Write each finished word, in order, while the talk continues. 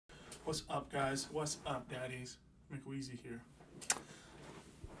What's up, guys? What's up, daddies? McWeezy here.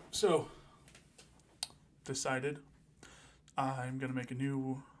 So, decided I'm gonna make a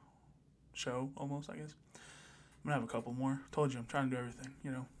new show, almost, I guess. I'm gonna have a couple more. Told you, I'm trying to do everything,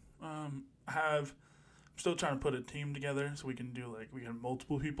 I'm still trying to put a team together so we can do, we have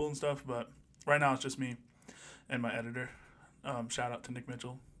multiple people and stuff, but right now it's just me and my editor. Shout out to Nick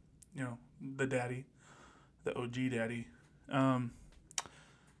Mitchell, the daddy, the OG daddy.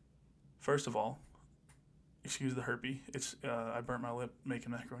 First of all, excuse the herpy. It's I burnt my lip making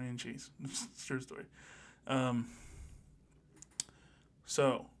macaroni and cheese. It's a true story.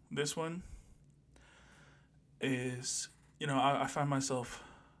 So this one is, I find myself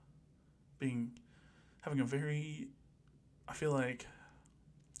having a very, I feel like,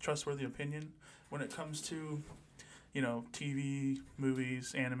 trustworthy opinion when it comes to, TV,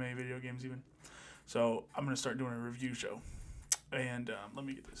 movies, anime, video games, even. So I'm gonna start doing a review show, and let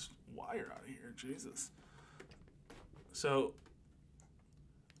me get this wire out of here. Jesus. So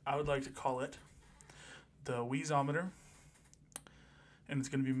I would like to call it the Wheezometer, and it's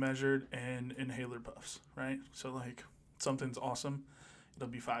going to be measured in inhaler puffs, right? So something's awesome, it'll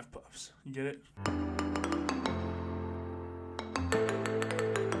be 5 puffs. You get it?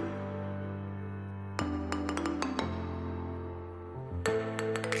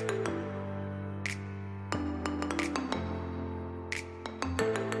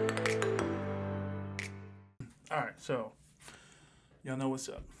 Alright, so y'all know what's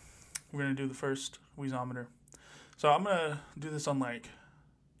up. We're going to do the first Wheezometer. So I'm going to do this on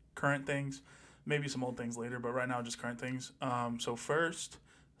current things, maybe some old things later, but right now just current things. So first,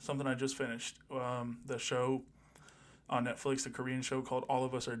 something I just finished, the show on Netflix, the Korean show called All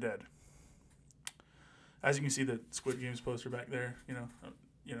of Us Are Dead. As you can see, the Squid Games poster back there,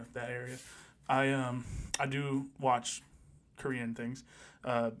 that area. I do watch Korean things,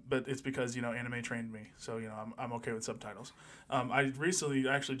 but it's because anime trained me, so I'm okay with subtitles. I recently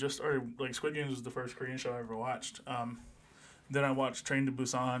actually just started, Squid Games was the first Korean show I ever watched. Then I watched Train to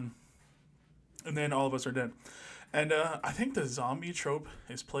Busan, and then All of Us Are Dead. And I think the zombie trope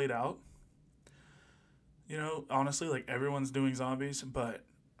is played out. Honestly, everyone's doing zombies, but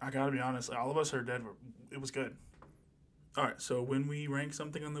I gotta be honest, All of Us Are Dead, it was good. Alright, so when we rank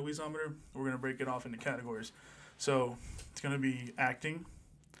something on the Wheezometer, we're gonna break it off into categories. So it's gonna be acting,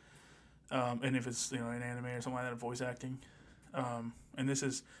 and if it's an anime or something like that, voice acting, and this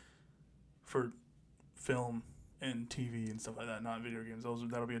is for film and TV and stuff like that, not video games.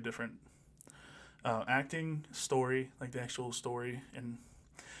 That'll be a different acting, story, the actual story, and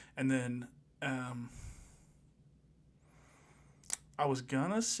then I was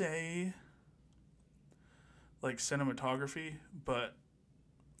gonna say cinematography, but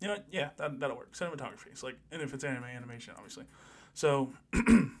yeah, that'll work. Cinematography. It's and if it's animation, obviously. So,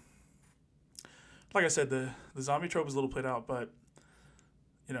 like I said, the zombie trope is a little played out, but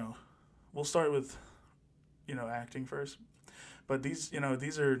we'll start with acting first. But these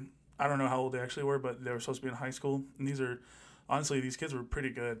are, I don't know how old they actually were, but they were supposed to be in high school, and these kids were pretty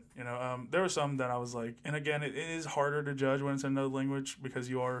good. There were some that I was and again, it is harder to judge when it's in another language because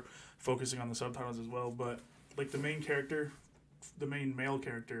you are focusing on the subtitles as well. But the main character, the main male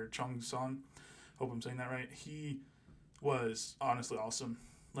character, Chung Son, hope I'm saying that right, he was honestly awesome.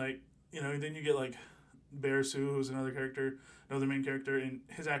 Then you get Bear Sue, who's another main character, and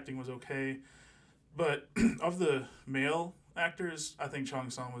his acting was okay. But of the male actors, I think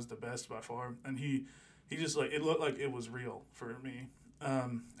Chung Son was the best by far, and he just it looked like it was real for me.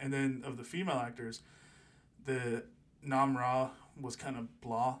 And then of the female actors, the Nam Ra was kind of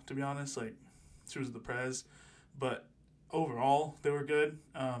blah, to be honest. She was the prez, but overall they were good.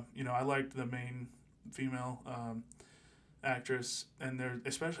 I liked the main female actress, and then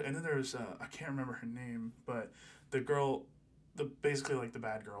there's I can't remember her name, but the girl, basically the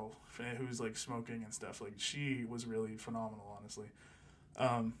bad girl who's smoking and stuff. She was really phenomenal, honestly.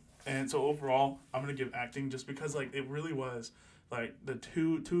 And so overall, I'm gonna give acting just because it really was the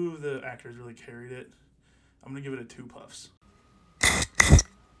two of the actors really carried it. I'm gonna give it a 2 puffs.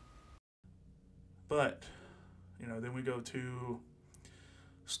 But then we go to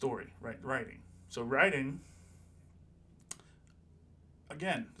story, right? Writing. So writing,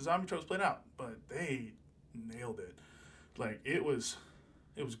 again, the zombie trope's played out, but they nailed it. It was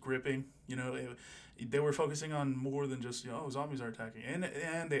gripping. They were focusing on more than just zombies are attacking, and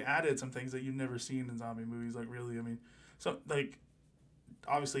they added some things that you've never seen in zombie movies. Really, I mean, so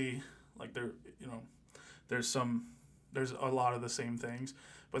obviously there's a lot of the same things,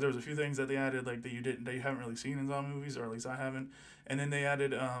 but there was a few things that they added that you haven't really seen in zombie movies, or at least I haven't. And then they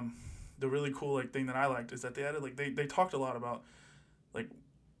added the really cool thing that I liked is that they added they talked a lot about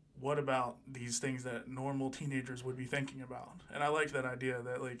what about these things that normal teenagers would be thinking about? And I like that idea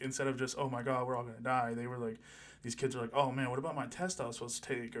that, like, instead of just, oh my God, we're all going to die, they were like, these kids are like, oh man, what about my test I was supposed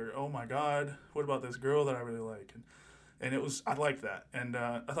to take? Or, oh my God, what about this girl that I really like? And it was, I like that. And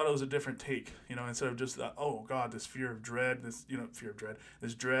I thought it was a different take, you know, instead of just, oh God, this fear of dread,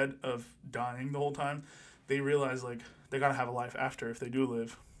 this dread of dying the whole time. They realize, like, they got to have a life after if they do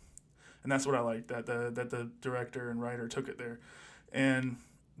live. And that's what I like, that the director and writer took it there. And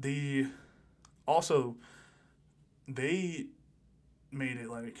also, they made it,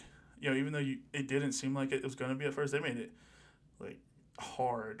 like, you know, even though it didn't seem like it was going to be at first, they made it, like,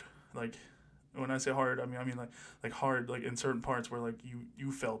 hard. Like, when I say hard, I mean like hard, like, in certain parts where, like,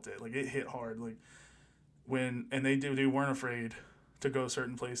 you felt it. Like, it hit hard. Like, and they weren't afraid to go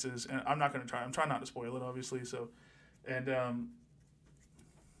certain places. And I'm trying not to spoil it, obviously, so, and,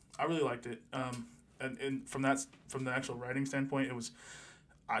 I really liked it. And from the actual writing standpoint, it was,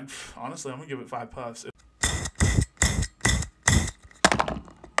 honestly, I'm going to give it 5 puffs.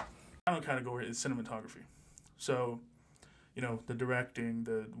 Final category is cinematography. So, you know, the directing,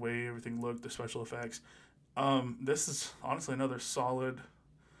 the way everything looked, the special effects. This is honestly another solid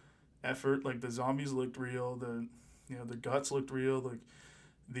effort. Like, the zombies looked real. The guts looked real. Like,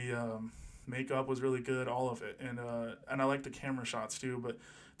 the makeup was really good. All of it, and I like the camera shots too. But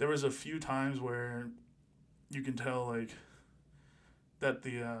there was a few times where you can tell, like, that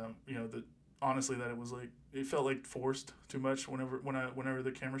honestly, that it was, like, it felt like forced too much whenever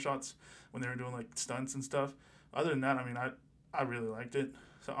the camera shots, when they were doing, like, stunts and stuff. Other than that, I mean, I really liked it.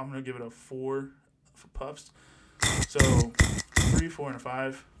 So I'm going to give it a 4 puffs. So 3, 4, and a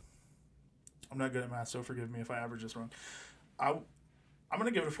 5. I'm not good at math, so forgive me if I average this wrong. I'm going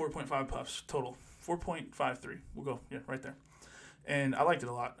to give it a 4.5 puffs total. 4.53. We'll go. Yeah, right there. And I liked it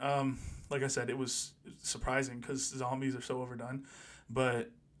a lot. Like I said, it was surprising because zombies are so overdone.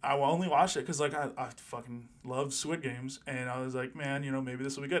 But I only watched it because, like, I fucking loved Squid Games. And I was like, man, you know, maybe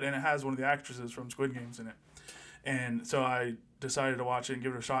this will be good. And it has one of the actresses from Squid Games in it. And so I decided to watch it and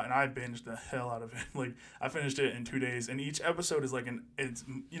give it a shot, and I binged the hell out of it. Like, I finished it in 2 days, and each episode is like it's,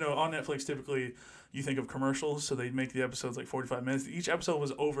 you know, on Netflix, typically you think of commercials, so they make the episodes like 45 minutes. Each episode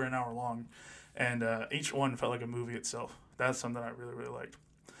was over an hour long, and each one felt like a movie itself. That's something I really, really liked.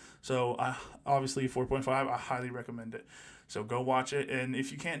 So, obviously, 4.5, I highly recommend it. So go watch it, and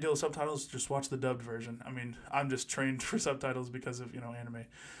if you can't deal with subtitles, just watch the dubbed version. I mean, I'm just trained for subtitles because of, you know, anime.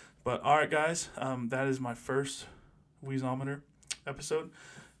 But, all right, guys, that is my first Weezometer episode.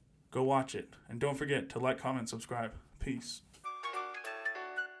 Go watch it. And don't forget to like, comment, subscribe. Peace.